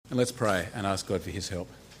And let's pray and ask God for his help.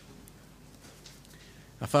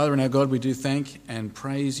 Our Father and our God, we do thank and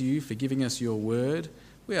praise you for giving us your word.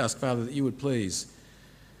 We ask, Father, that you would please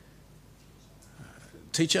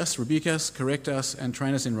teach us, rebuke us, correct us, and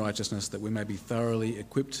train us in righteousness, that we may be thoroughly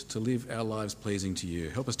equipped to live our lives pleasing to you.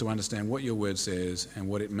 Help us to understand what your word says and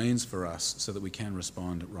what it means for us so that we can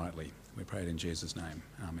respond rightly. We pray it in Jesus' name.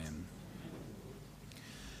 Amen.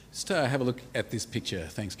 Just have a look at this picture.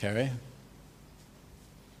 Thanks, Carrie.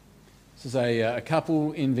 This is a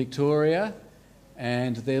couple in Victoria,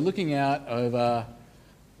 and they're looking out over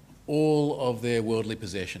all of their worldly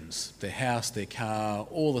possessions, their house, their car,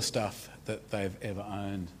 all the stuff that they've ever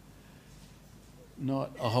owned.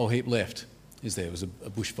 Not a whole heap left, is there? It was a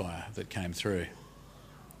bushfire that came through.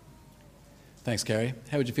 Thanks, Carrie.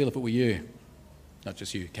 How would you feel if it were you? Not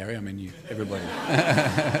just you, Carrie, I mean you, everybody.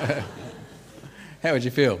 How would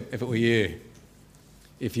you feel if it were you?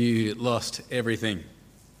 If you lost everything?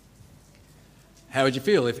 How would you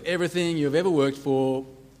feel if everything you've ever worked for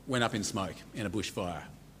went up in smoke in a bushfire?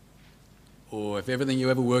 Or if everything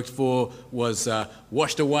you ever worked for was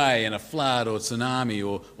washed away in a flood or tsunami,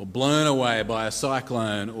 or blown away by a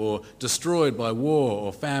cyclone, or destroyed by war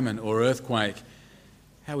or famine or earthquake,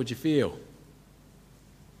 how would you feel?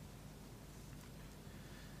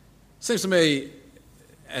 Seems to me,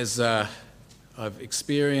 as I've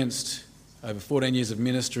experienced over 14 years of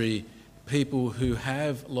ministry, people who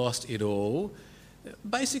have lost it all,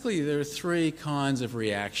 basically there are three kinds of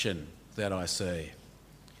reaction that I see.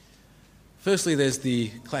 Firstly, there's the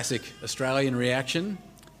classic Australian reaction,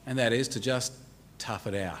 and that is to just tough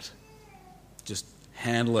it out. Just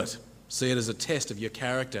handle it. See it as a test of your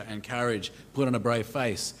character and courage. Put on a brave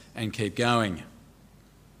face and keep going.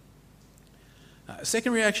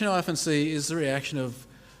 Second reaction I often see is the reaction of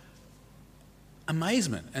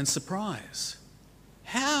amazement and surprise.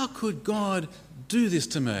 How could God do this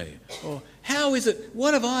to me? Or how is it,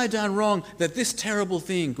 what have I done wrong that this terrible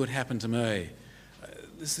thing could happen to me?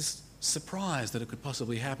 There's this surprise that it could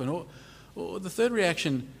possibly happen. Or the third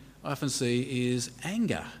reaction I often see is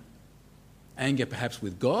anger. Anger perhaps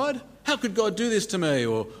with God. How could God do this to me?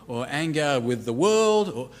 Or anger with the world.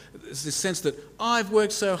 Or there's this sense that I've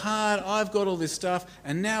worked so hard, I've got all this stuff,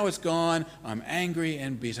 and now it's gone. I'm angry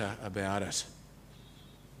and bitter about it.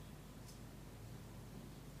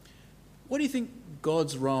 What do you think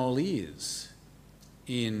God's role is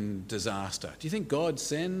in disaster? Do you think God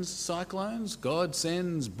sends cyclones? God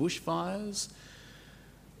sends bushfires?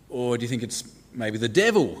 Or do you think it's maybe the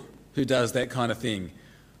devil who does that kind of thing?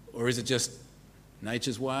 Or is it just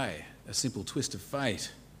nature's way, a simple twist of fate?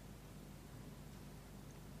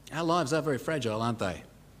 Our lives are very fragile, aren't they?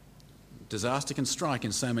 Disaster can strike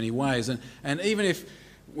in so many ways. And even if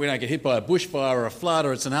we don't get hit by a bushfire or a flood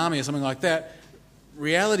or a tsunami or something like that,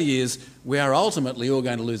 reality is we are ultimately all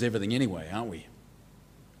going to lose everything anyway, aren't we?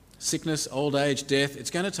 Sickness, old age, death, it's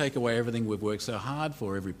going to take away everything we've worked so hard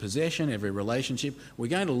for, every possession, every relationship. We're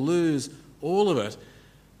going to lose all of it.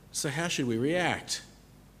 So how should we react?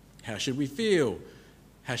 How should we feel?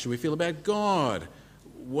 How should we feel about God?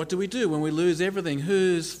 What do we do when we lose everything?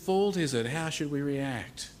 Whose fault is it? How should we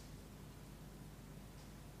react?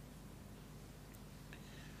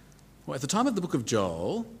 Well, at the time of the book of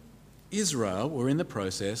Joel, Israel were in the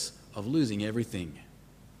process of losing everything.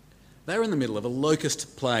 They were in the middle of a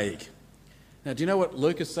locust plague. Now, do you know what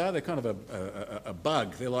locusts are? They're kind of a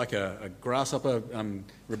bug. They're like a grasshopper.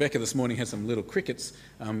 Rebecca this morning had some little crickets.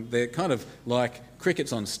 They're kind of like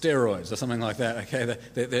crickets on steroids or something like that. Okay,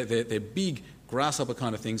 they're big grasshopper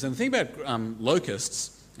kind of things. And the thing about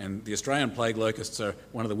locusts, and the Australian plague locusts are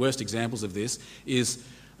one of the worst examples of this, is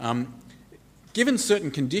given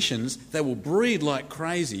certain conditions, they will breed like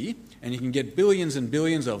crazy, and you can get billions and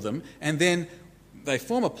billions of them, and then they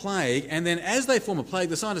form a plague, and then as they form a plague,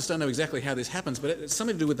 the scientists don't know exactly how this happens, but it's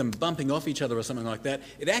something to do with them bumping off each other or something like that.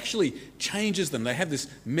 It actually changes them. They have this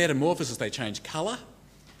metamorphosis. They change colour,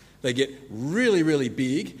 they get really, really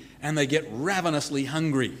big, and they get ravenously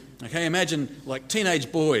hungry. Okay, imagine like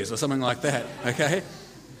teenage boys or something like that, okay?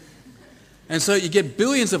 And so you get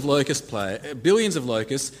billions of locusts,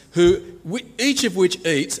 who each of which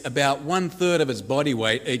eats about 1/3 of its body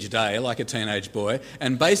weight each day, like a teenage boy,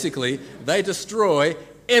 and basically they destroy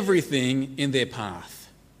everything in their path.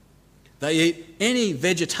 They eat any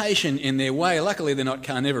vegetation in their way. Luckily they're not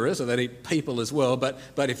carnivorous, so they eat people as well, but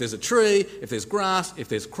if there's a tree, if there's grass, if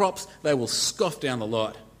there's crops, they will scoff down the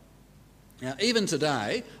lot. Now, even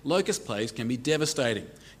today, locust plagues can be devastating.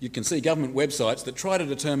 You can see government websites that try to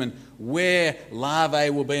determine where larvae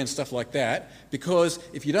will be and stuff like that, because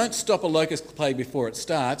if you don't stop a locust plague before it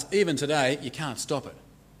starts, even today, you can't stop it.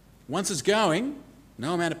 Once it's going,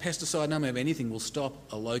 No amount of pesticide, no amount of anything will stop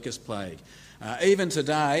a locust plague. Even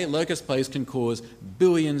today, locust plagues can cause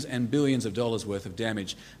billions and billions of dollars worth of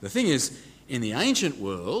damage. The thing is, in the ancient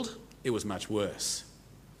world, it was much worse.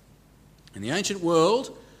 In the ancient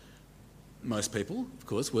world, most people, of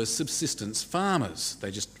course, were subsistence farmers. They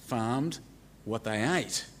just farmed what they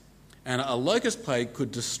ate. And a locust plague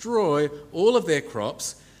could destroy all of their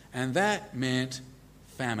crops, and that meant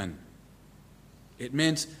famine. It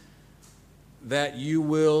meant that you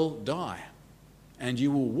will die, and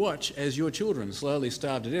you will watch as your children slowly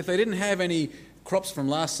starve to death. They didn't have any crops from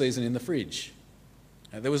last season in the fridge.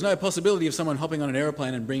 There was no possibility of someone hopping on an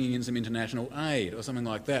aeroplane and bringing in some international aid or something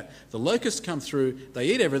like that. The locusts come through, they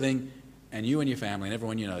eat everything, and you and your family and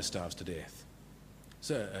everyone you know starves to death.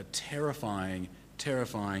 It's a terrifying,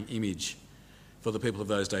 terrifying image for the people of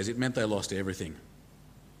those days. It meant they lost everything.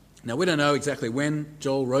 Now, we don't know exactly when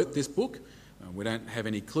Joel wrote this book. We don't have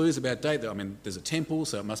any clues about date. I mean, there's a temple,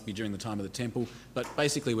 so it must be during the time of the temple. But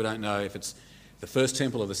basically, we don't know if it's the first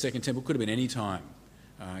temple or the second temple. Could have been any time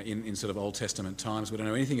in sort of Old Testament times. We don't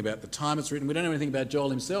know anything about the time it's written. We don't know anything about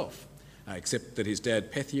Joel himself, except that his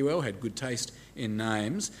dad Pethuel had good taste in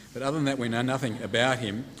names. But other than that, we know nothing about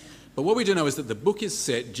him. But what we do know is that the book is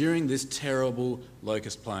set during this terrible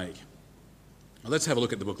locust plague. Now, let's have a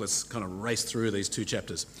look at the book. Let's kind of race through these two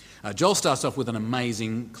chapters. Joel starts off with an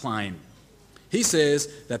amazing claim. He says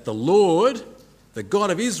that the Lord, the God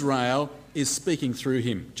of Israel, is speaking through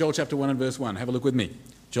him. Joel chapter 1 and verse 1. Have a look with me.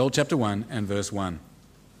 Joel chapter 1 and verse 1.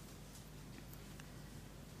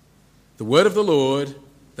 The word of the Lord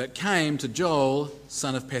that came to Joel,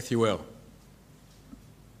 son of Pethuel.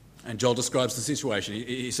 And Joel describes the situation.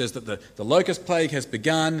 He says that the locust plague has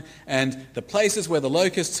begun, and the places where the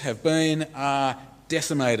locusts have been are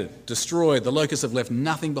decimated, destroyed. The locusts have left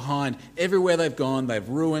nothing behind. Everywhere they've gone, they've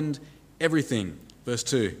ruined everything. Verse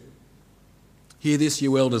 2. Hear this,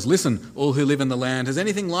 you elders. Listen, all who live in the land. Has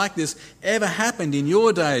anything like this ever happened in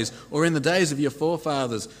your days or in the days of your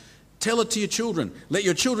forefathers? Tell it to your children. Let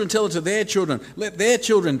your children tell it to their children. Let their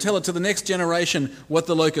children tell it to the next generation. What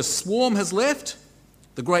the locust swarm has left,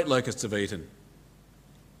 the great locusts have eaten.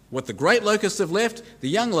 What the great locusts have left, the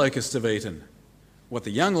young locusts have eaten. What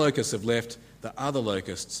the young locusts have left, the other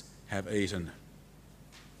locusts have eaten.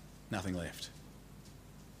 Nothing left.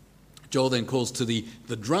 Joel then calls to the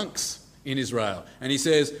drunks in Israel, and he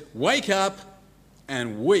says, wake up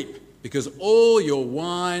and weep, because all your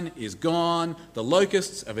wine is gone. The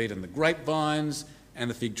locusts have eaten the grapevines and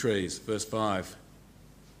the fig trees. Verse 5.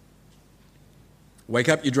 Wake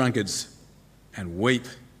up, you drunkards, and weep.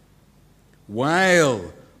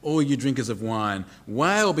 Wail, all you drinkers of wine.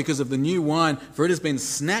 Wail because of the new wine, for it has been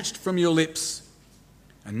snatched from your lips.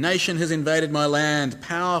 A nation has invaded my land,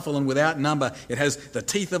 powerful and without number. It has the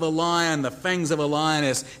teeth of a lion, the fangs of a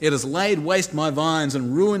lioness. It has laid waste my vines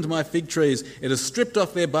and ruined my fig trees. It has stripped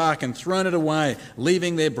off their bark and thrown it away,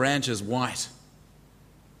 leaving their branches white.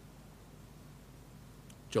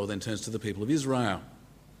 Joel then turns to the people of Israel,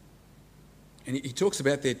 and he talks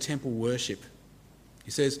about their temple worship.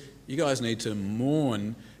 He says, you guys need to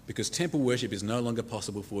mourn because temple worship is no longer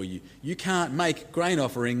possible for you. You can't make grain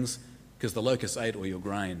offerings because the locusts ate all your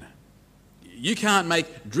grain. You can't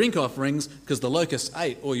make drink offerings because the locusts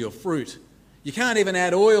ate all your fruit. You can't even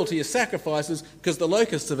add oil to your sacrifices because the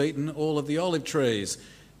locusts have eaten all of the olive trees.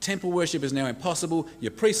 Temple worship is now impossible.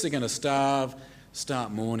 Your priests are going to starve.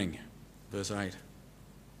 Start mourning. Verse 8.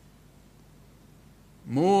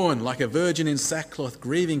 Mourn like a virgin in sackcloth,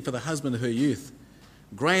 grieving for the husband of her youth.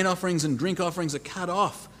 Grain offerings and drink offerings are cut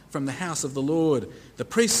off from the house of the Lord. The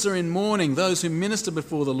priests are in mourning, those who minister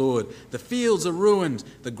before the Lord. The fields are ruined,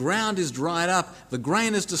 the ground is dried up, the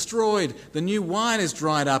grain is destroyed, the new wine is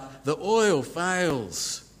dried up, the oil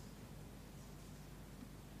fails.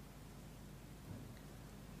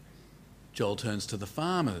 Joel turns to the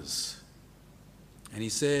farmers and he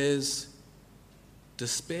says,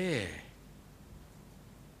 despair.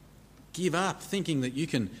 Give up thinking that you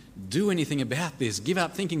can do anything about this. Give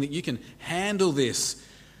up thinking that you can handle this.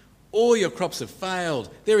 All your crops have failed.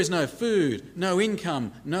 There is no food, no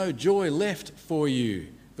income, no joy left for you.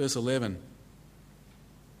 Verse 11.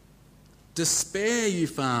 Despair, you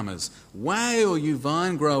farmers. Wail, you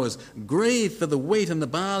vine growers. Grieve for the wheat and the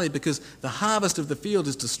barley, because the harvest of the field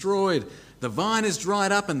is destroyed. The vine is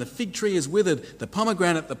dried up and the fig tree is withered. The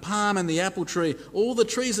pomegranate, the palm and the apple tree, all the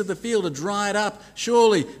trees of the field are dried up.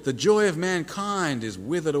 Surely the joy of mankind is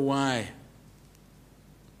withered away.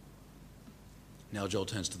 Now Joel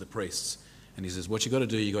turns to the priests and he says, what you've got to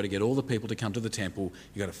do, you've got to get all the people to come to the temple.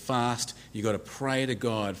 You've got to fast. You've got to pray to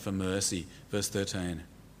God for mercy. Verse 13.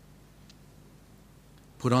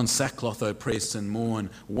 Put on sackcloth, O priests, and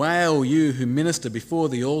mourn. Wail, you who minister before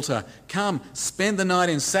the altar. Come, spend the night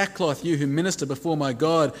in sackcloth, you who minister before my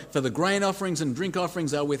God. For the grain offerings and drink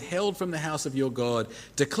offerings are withheld from the house of your God.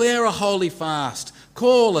 Declare a holy fast.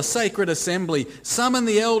 Call a sacred assembly. Summon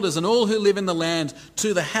the elders and all who live in the land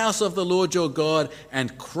to the house of the Lord your God,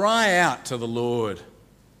 and cry out to the Lord. Do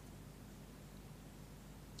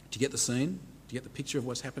you get the scene? Do you get the picture of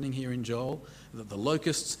what's happening here in Joel? That the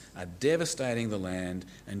locusts are devastating the land,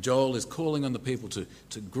 and Joel is calling on the people to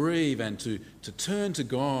grieve and to turn to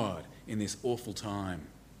God in this awful time.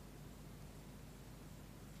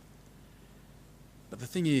 But the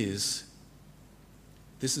thing is,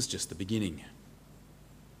 this is just the beginning.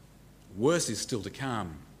 Worse is still to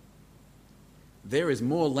come. There is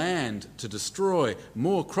more land to destroy,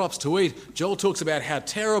 more crops to eat. Joel talks about how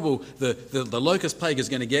terrible the locust plague is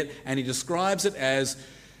going to get, and he describes it as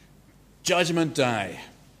Judgment Day.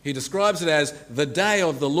 He describes it as the day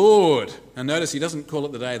of the Lord. And notice he doesn't call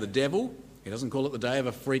it the day of the devil. He doesn't call it the day of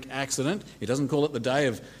a freak accident. He doesn't call it the day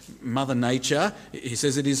of Mother Nature. He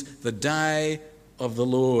says it is the day of the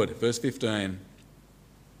Lord. Verse 15.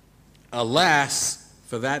 Alas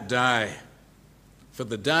for that day. For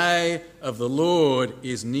the day of the Lord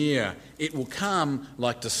is near. It will come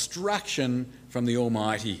like destruction from the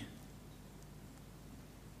Almighty.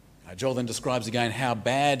 Joel then describes again how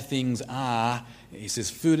bad things are. He says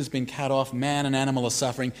food has been cut off, man and animal are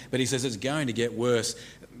suffering, but he says it's going to get worse.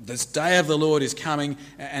 This day of the Lord is coming,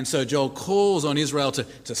 and so Joel calls on Israel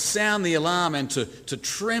to sound the alarm and to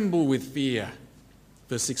tremble with fear.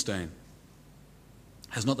 Verse 16.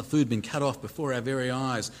 Has not the food been cut off before our very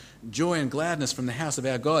eyes? Joy and gladness from the house of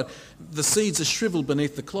our God. The seeds are shriveled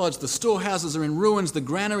beneath the clods. The storehouses are in ruins. The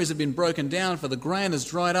granaries have been broken down, for the grain has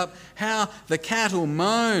dried up. How the cattle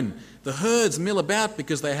moan. The herds mill about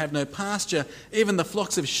because they have no pasture. Even the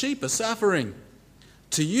flocks of sheep are suffering.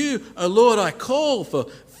 To you, O Lord, I call, for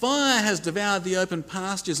fire has devoured the open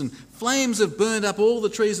pastures, and flames have burned up all the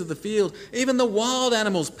trees of the field. Even the wild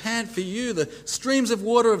animals pant for you. The streams of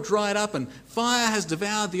water have dried up, and fire has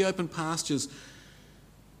devoured the open pastures.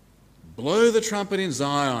 Blow the trumpet in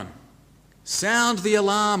Zion. Sound the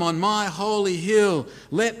alarm on my holy hill.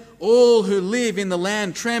 Let all who live in the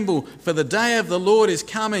land tremble, for the day of the Lord is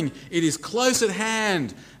coming. It is close at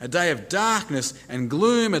hand, a day of darkness and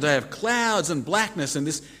gloom, a day of clouds and blackness. And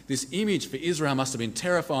this image for Israel must have been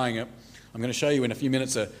terrifying. I'm going to show you in a few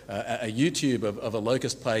minutes a YouTube of a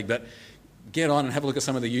locust plague, but get on and have a look at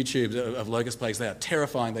some of the YouTubes of locust plagues. They are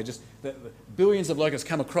terrifying. The billions of locusts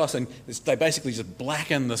come across and they basically just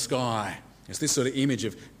blacken the sky. It's this sort of image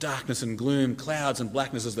of darkness and gloom, clouds and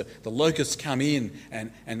blackness as the locusts come in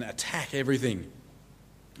and attack everything.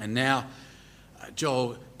 And now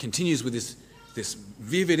Joel continues with this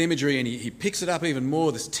vivid imagery, and he picks it up even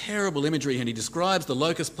more, this terrible imagery, and he describes the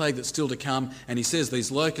locust plague that's still to come, and he says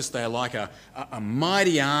these locusts, they are like a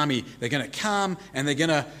mighty army. They're going to come and they're going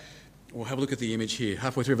to... Well, have a look at the image here,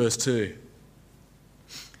 halfway through verse 2.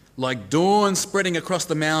 Like dawn spreading across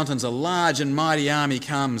the mountains, a large and mighty army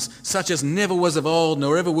comes, such as never was of old,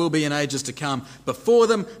 nor ever will be in ages to come. Before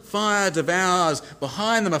them, fire devours.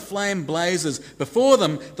 Behind them, a flame blazes. Before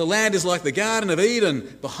them, the land is like the Garden of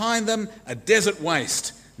Eden. Behind them, a desert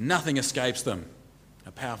waste. Nothing escapes them.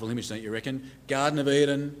 A powerful image, don't you reckon? Garden of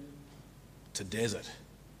Eden to desert,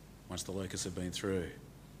 once the locusts have been through.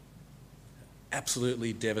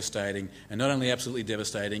 Absolutely devastating. And not only absolutely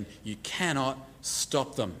devastating, you cannot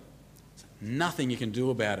stop them. Nothing you can do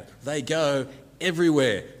about it. They go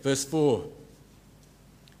everywhere. Verse 4.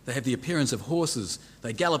 They have the appearance of horses.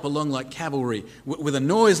 They gallop along like cavalry. With a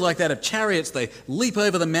noise like that of chariots, they leap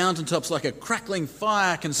over the mountaintops like a crackling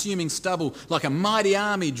fire consuming stubble, like a mighty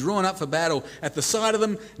army drawn up for battle. At the sight of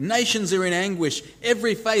them, nations are in anguish.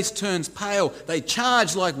 Every face turns pale. They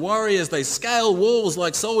charge like warriors. They scale walls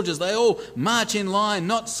like soldiers. They all march in line,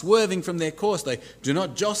 not swerving from their course. They do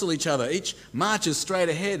not jostle each other. Each marches straight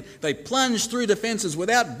ahead. They plunge through defences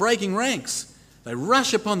without breaking ranks. They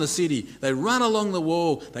rush upon the city, they run along the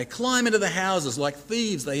wall, they climb into the houses like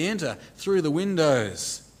thieves, they enter through the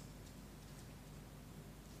windows.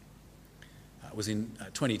 It was in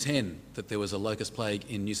 2010 that there was a locust plague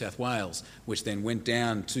in New South Wales, which then went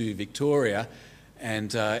down to Victoria,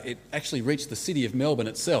 and it actually reached the city of Melbourne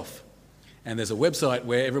itself. And there's a website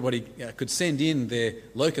where everybody could send in their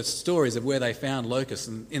locust stories of where they found locusts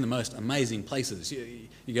in the most amazing places.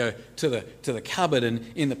 You go to the cupboard and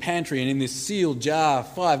in the pantry and in this sealed jar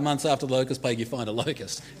 5 months after the locust plague you find a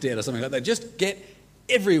locust dead or something like that. They just get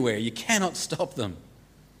everywhere. You cannot stop them.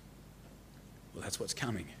 Well, that's what's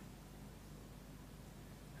coming.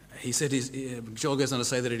 He said, Joel goes on to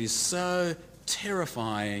say that it is so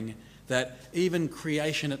terrifying that even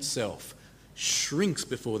creation itself shrinks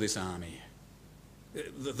before this army.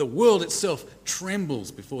 The world itself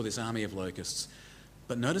trembles before this army of locusts.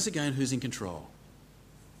 But notice again who's in control.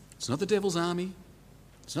 It's not the devil's army.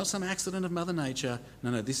 It's not some accident of Mother Nature.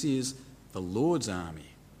 No, this is the Lord's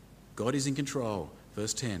army. God is in control.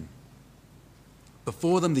 Verse 10.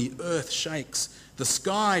 Before them the earth shakes, the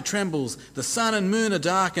sky trembles, the sun and moon are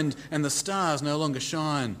darkened, and the stars no longer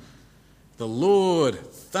shine. The Lord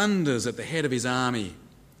thunders at the head of his army.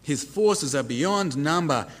 His forces are beyond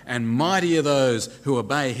number, and mighty are those who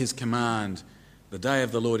obey his command. The day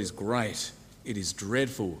of the Lord is great. It is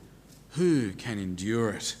dreadful. Who can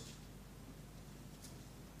endure it?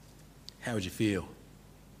 How would you feel?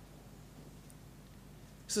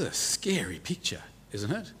 This is a scary picture,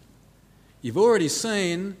 isn't it? You've already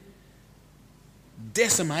seen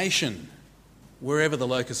decimation wherever the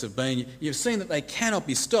locusts have been. You've seen that they cannot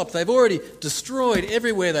be stopped. They've already destroyed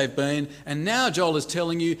everywhere they've been. And now Joel is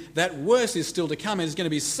telling you that worse is still to come. It's going to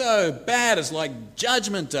be so bad. It's like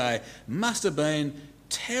Judgment Day. Must have been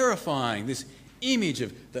terrifying. This image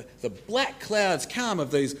of the black clouds come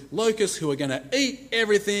of these locusts who are going to eat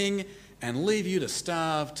everything and leave you to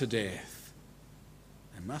starve to death.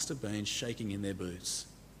 They must have been shaking in their boots.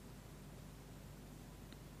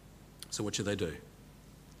 So what should they do?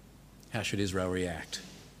 How should Israel react?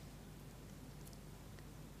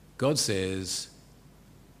 God says,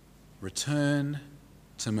 return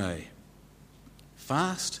to me.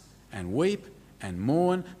 Fast and weep and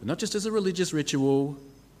mourn, but not just as a religious ritual.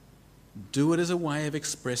 Do it as a way of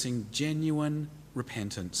expressing genuine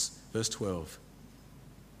repentance. Verse 12.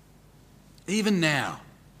 Even now,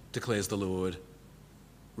 declares the Lord,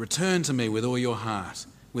 return to me with all your heart,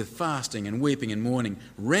 with fasting and weeping and mourning.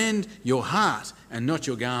 Rend your heart and not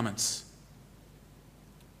your garments.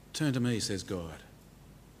 Turn to me, says God.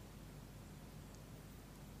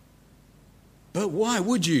 But why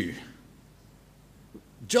would you?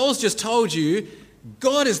 Joel's just told you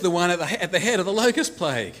God is the one at the head of the locust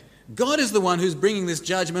plague. God is the one who's bringing this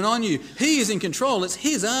judgment on you. He is in control. It's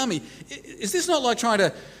his army. Is this not like trying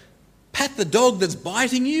to pat the dog that's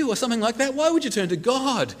biting you or something like that? Why would you turn to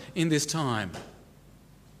God in this time?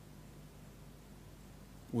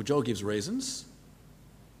 Well, Joel gives reasons.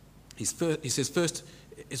 He says first,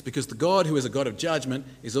 it's because the God who is a God of judgment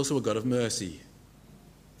is also a God of mercy.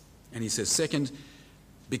 And he says second,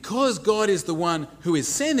 because God is the one who is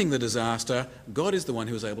sending the disaster, God is the one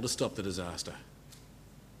who is able to stop the disaster.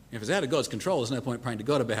 If it's out of God's control, there's no point praying to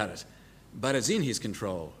God about it. But it's in his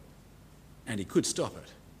control, and he could stop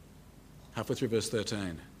it. Halfway through verse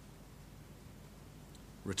 13.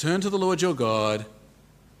 Return to the Lord your God.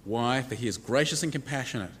 Why? For he is gracious and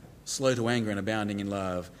compassionate, slow to anger and abounding in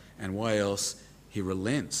love. And why else? He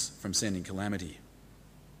relents from sending calamity.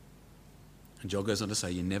 And Joel goes on to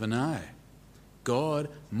say, you never know. God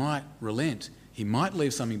might relent. He might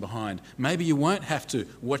leave something behind. Maybe you won't have to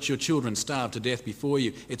watch your children starve to death before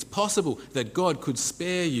you. It's possible that God could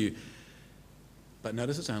spare you. But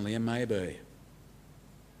notice it's only a maybe.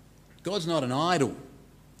 God's not an idol.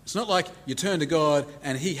 It's not like you turn to God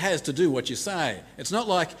and he has to do what you say. It's not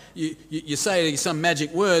like you say some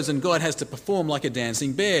magic words and God has to perform like a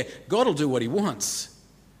dancing bear. God will do what he wants.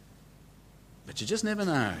 But you just never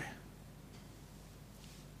know.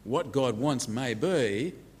 What God wants may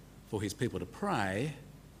be for his people to pray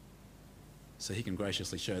so he can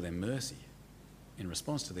graciously show them mercy in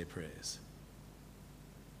response to their prayers.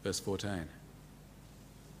 Verse 14.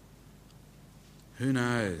 Who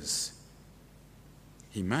knows?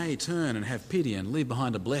 He may turn and have pity and leave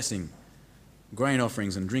behind a blessing, grain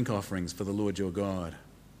offerings and drink offerings for the Lord your God.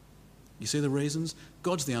 You see the reasons?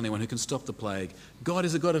 God's the only one who can stop the plague. God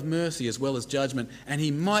is a God of mercy as well as judgment, and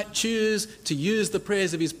he might choose to use the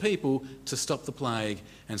prayers of his people to stop the plague.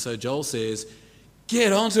 And so Joel says,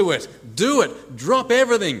 get onto it. Do it. Drop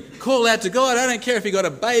everything. Call out to God. I don't care if you've got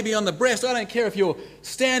a baby on the breast. I don't care if you're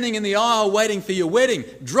standing in the aisle waiting for your wedding.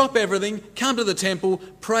 Drop everything. Come to the temple.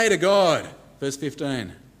 Pray to God. Verse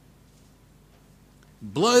 15.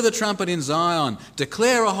 Blow the trumpet in Zion,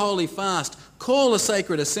 declare a holy fast, call a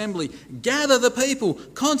sacred assembly, gather the people,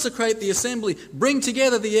 consecrate the assembly, bring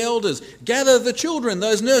together the elders, gather the children,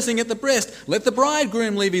 those nursing at the breast. Let the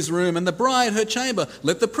bridegroom leave his room and the bride her chamber.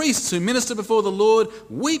 Let the priests who minister before the Lord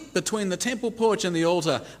weep between the temple porch and the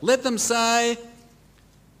altar. Let them say,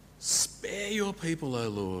 spare your people, O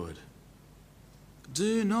Lord.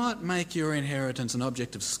 Do not make your inheritance an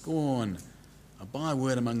object of scorn, a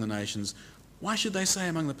byword among the nations. Why should they say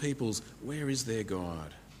among the peoples, where is their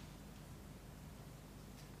God?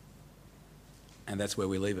 And that's where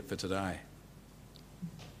we leave it for today.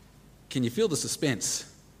 Can you feel the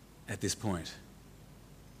suspense at this point?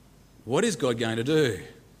 What is God going to do?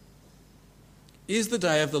 Is the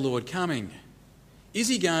day of the Lord coming? Is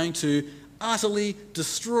he going to utterly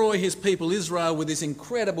destroy his people Israel with this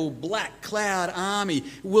incredible black cloud army?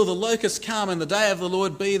 Will the locusts come and the day of the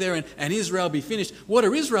Lord be there and Israel be finished? What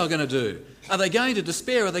are Israel going to do? Are they going to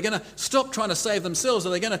despair? Are they going to stop trying to save themselves? Are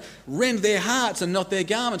they going to rend their hearts and not their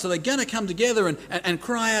garments? Are they going to come together and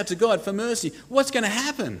cry out to God for mercy? What's going to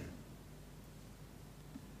happen?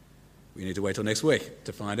 We need to wait till next week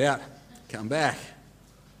to find out. Come back.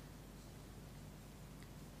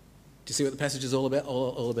 Do you see what the passage is all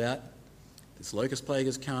about? This locust plague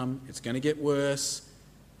has come. It's going to get worse.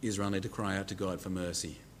 Israel need to cry out to God for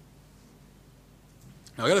mercy.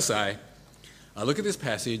 Now, I've got to say, I look at this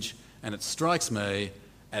passage and it strikes me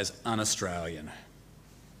as un-Australian.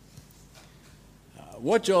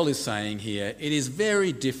 What Joel is saying here, it is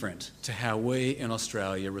very different to how we in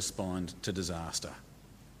Australia respond to disaster.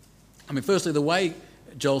 I mean, firstly, the way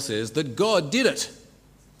Joel says that God did it.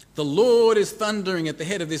 The Lord is thundering at the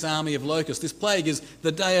head of this army of locusts. This plague is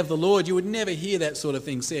the day of the Lord. You would never hear that sort of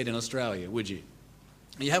thing said in Australia, would you?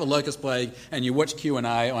 You have a locust plague and you watch Q&A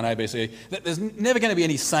on ABC. There's never going to be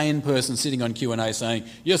any sane person sitting on Q&A saying,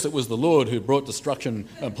 yes, it was the Lord who brought destruction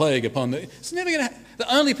and plague upon the... It's never going to...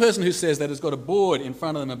 The only person who says that has got a board in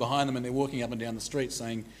front of them and behind them and they're walking up and down the street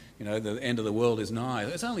saying, you know, the end of the world is nigh.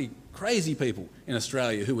 It's only crazy people in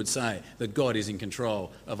Australia who would say that God is in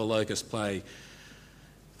control of a locust plague.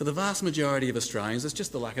 For the vast majority of Australians, it's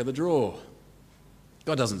just the luck of the draw.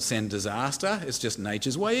 God doesn't send disaster, it's just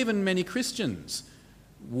nature's way. Even many Christians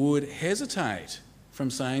would hesitate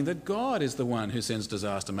from saying that God is the one who sends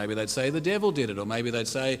disaster. Maybe they'd say the devil did it, or maybe they'd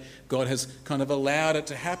say God has kind of allowed it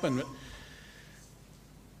to happen.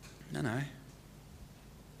 No.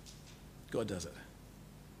 God does it.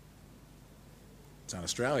 It's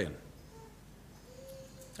un-Australian.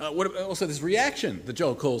 Also, this reaction that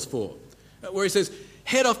Joel calls for, where he says,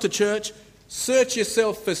 head off to church, search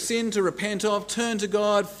yourself for sin to repent of, turn to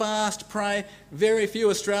God, fast, pray. Very few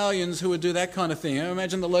Australians who would do that kind of thing.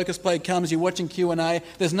 Imagine the locust plague comes, you're watching Q&A.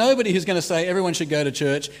 There's nobody who's going to say everyone should go to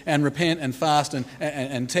church and repent and fast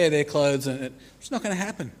and tear their clothes. It's not going to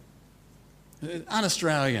happen.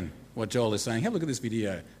 Un-Australian, what Joel is saying. Have a look at this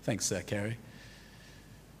video. Thanks, Carrie.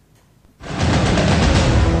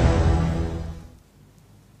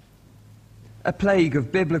 A plague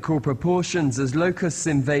of biblical proportions as locusts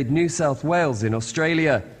invade New South Wales in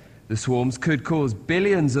Australia. The swarms could cause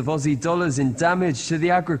billions of Aussie dollars in damage to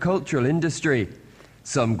the agricultural industry.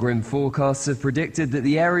 Some grim forecasts have predicted that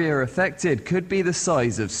the area affected could be the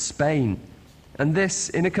size of Spain. And this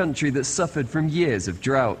in a country that suffered from years of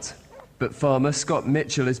drought. But farmer Scott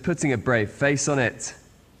Mitchell is putting a brave face on it.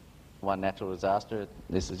 One natural disaster,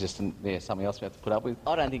 this is just something else we have to put up with.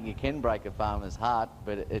 I don't think you can break a farmer's heart,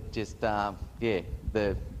 but it just, the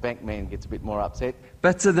bank man gets a bit more upset.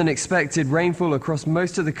 Better than expected rainfall across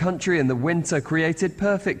most of the country in the winter created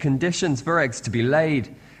perfect conditions for eggs to be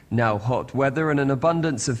laid. Now hot weather and an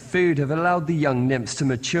abundance of food have allowed the young nymphs to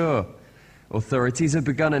mature. Authorities have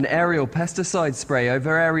begun an aerial pesticide spray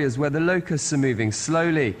over areas where the locusts are moving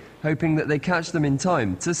slowly, hoping that they catch them in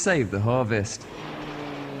time to save the harvest.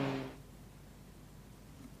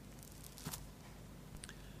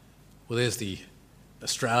 Well, there's the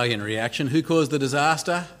Australian reaction. Who caused the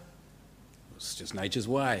disaster? It's just nature's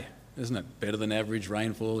way, isn't it? Better than average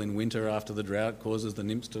rainfall in winter after the drought causes the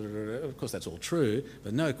nymphs to... Of course, that's all true,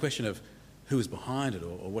 but no question of who is behind it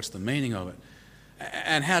or what's the meaning of it.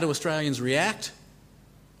 And how do Australians react?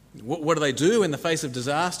 What do they do in the face of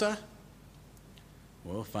disaster?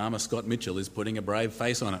 Well, farmer Scott Mitchell is putting a brave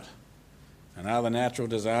face on it. Another natural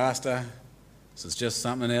disaster. This is just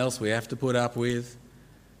something else we have to put up with.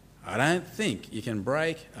 I don't think you can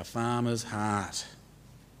break a farmer's heart.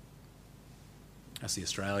 That's the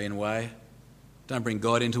Australian way. Don't bring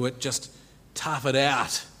God into it, just tough it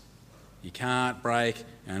out. You can't break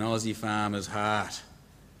an Aussie farmer's heart.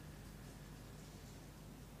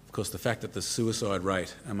 Of course, the fact that the suicide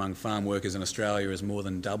rate among farm workers in Australia is more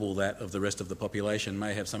than double that of the rest of the population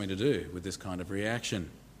may have something to do with this kind of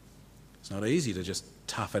reaction. It's not easy to just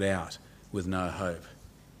tough it out with no hope.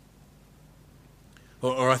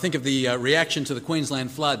 Or I think of the reaction to the Queensland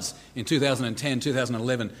floods in 2010,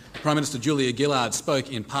 2011. Prime Minister Julia Gillard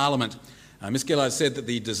spoke in Parliament. Ms Gillard said that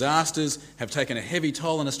the disasters have taken a heavy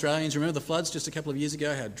toll on Australians. Remember the floods just a couple of years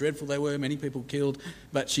ago, how dreadful they were, many people killed.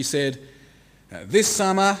 But she said, this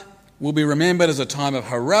summer will be remembered as a time of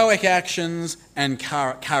heroic actions and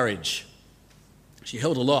courage. She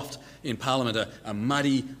held aloft in Parliament a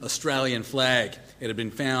muddy Australian flag. It had been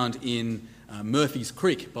found in Murphy's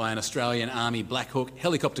Creek by an Australian Army Black Hawk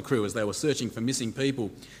helicopter crew as they were searching for missing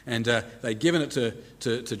people. And they'd given it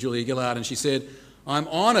to Julia Gillard, and she said, "I'm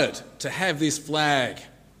honoured to have this flag."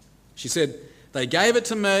 She said, "They gave it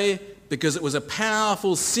to me because it was a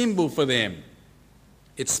powerful symbol for them.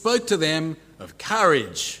 It spoke to them of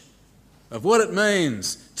courage, of what it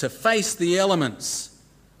means to face the elements,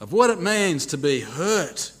 of what it means to be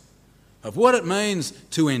hurt, of what it means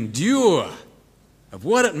to endure, of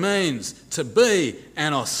what it means to be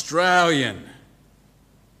an Australian."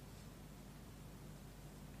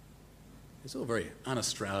 It's all very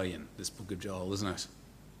un-Australian, this book of Joel, isn't it?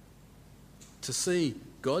 To see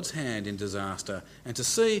God's hand in disaster and to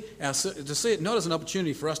see it not as an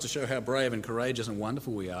opportunity for us to show how brave and courageous and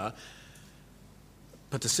wonderful we are,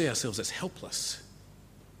 but to see ourselves as helpless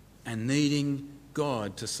and needing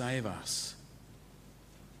God to save us.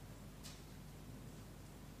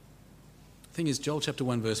 The thing is, Joel chapter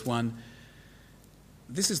 1 verse 1,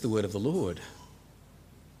 this is the word of the Lord.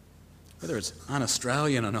 Whether it's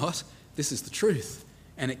un-Australian or not, this is the truth,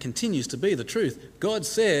 and it continues to be the truth. God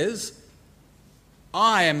says,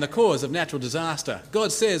 I am the cause of natural disaster.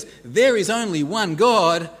 God says, there is only one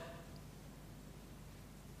God,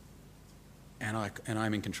 and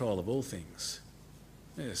I'm in control of all things.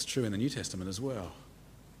 It's true in the New Testament as well.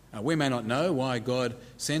 We may not know why God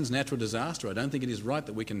sends natural disaster. I don't think it is right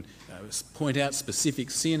that we can point out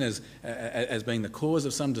specific sin as being the cause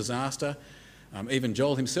of some disaster. Even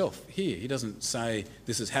Joel himself here, he doesn't say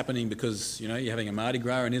this is happening because you're having a Mardi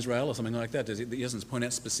Gras in Israel or something like that. He doesn't point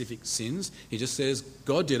out specific sins. He just says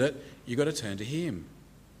God did it. You've got to turn to him.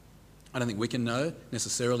 I don't think we can know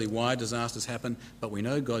necessarily why disasters happen, but we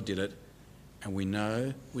know God did it, and we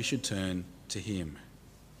know we should turn to him.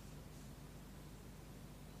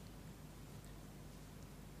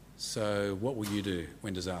 So what will you do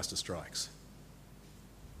when disaster strikes?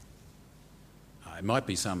 It might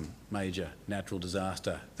be some major natural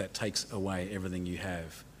disaster that takes away everything you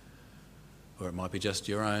have. Or it might be just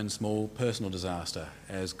your own small personal disaster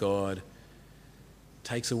as God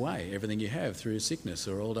takes away everything you have through sickness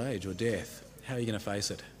or old age or death. How are you going to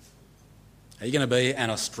face it? Are you going to be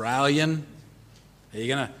an Australian? Are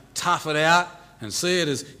you going to tough it out and see it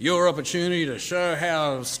as your opportunity to show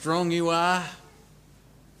how strong you are?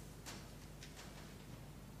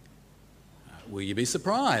 Will you be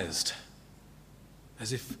surprised?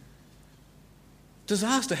 As if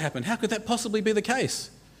disaster happened. How could that possibly be the case?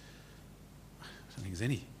 I don't think there's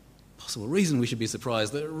any possible reason we should be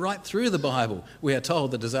surprised that right through the Bible we are told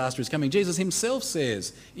that disaster is coming. Jesus himself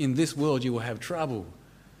says, in this world you will have trouble.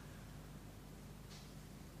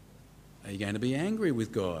 Are you going to be angry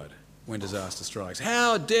with God when disaster strikes?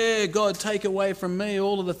 How dare God take away from me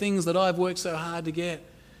all of the things that I've worked so hard to get?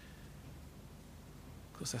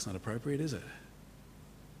 Of course, that's not appropriate, is it?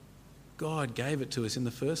 God gave it to us in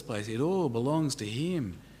the first place. It all belongs to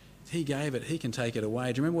him. He gave it. He can take it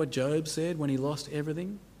away. Do you remember what Job said when he lost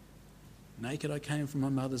everything? Naked I came from my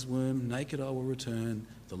mother's womb. Naked I will return.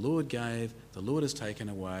 The Lord gave. The Lord has taken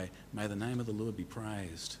away. May the name of the Lord be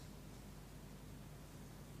praised.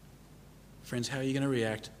 Friends, how are you going to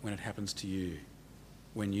react when it happens to you?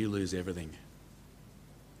 When you lose everything?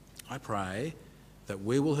 I pray that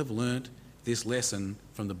we will have learnt this lesson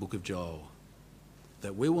from the book of Joel.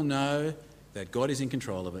 That we will know that God is in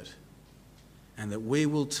control of it, and that we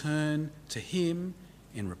will turn to him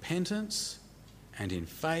in repentance and in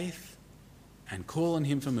faith and call on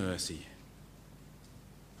him for mercy.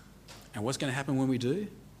 And what's going to happen when we do?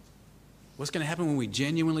 What's going to happen when we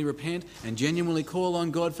genuinely repent and genuinely call on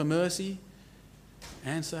God for mercy?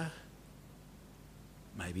 Answer,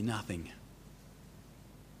 maybe nothing.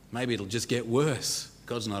 Maybe it'll just get worse.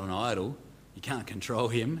 God's not an idol. You can't control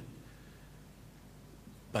him.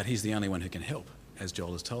 But he's the only one who can help, as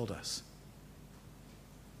Joel has told us.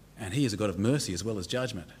 And he is a God of mercy as well as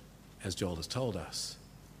judgment, as Joel has told us.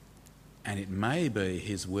 And it may be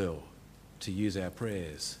his will to use our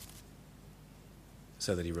prayers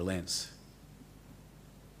so that he relents.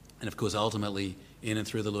 And of course, ultimately, in and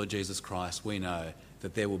through the Lord Jesus Christ, we know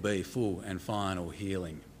that there will be full and final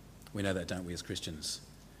healing. We know that, don't we, as Christians?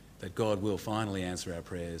 That God will finally answer our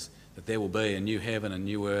prayers, that there will be a new heaven and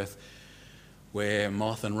new earth where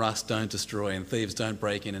moth and rust don't destroy and thieves don't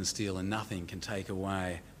break in and steal and nothing can take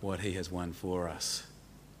away what he has won for us.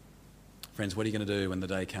 Friends, what are you going to do when the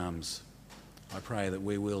day comes? I pray that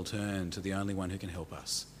we will turn to the only one who can help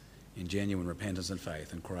us in genuine repentance and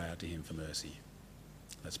faith and cry out to him for mercy.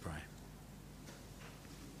 Let's pray.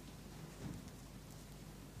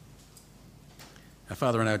 Our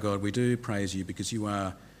Father and our God, we do praise you because you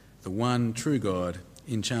are the one true God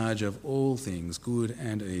in charge of all things, good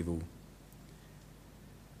and evil.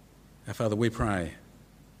 Our Father, we pray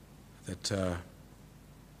that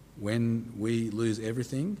when we lose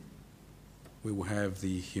everything, we will have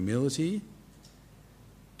the humility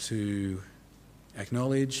to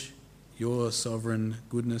acknowledge your sovereign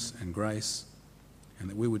goodness and grace, and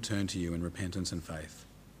that we would turn to you in repentance and faith.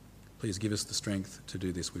 Please give us the strength to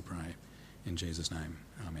do this, we pray. In Jesus' name,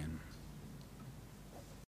 amen.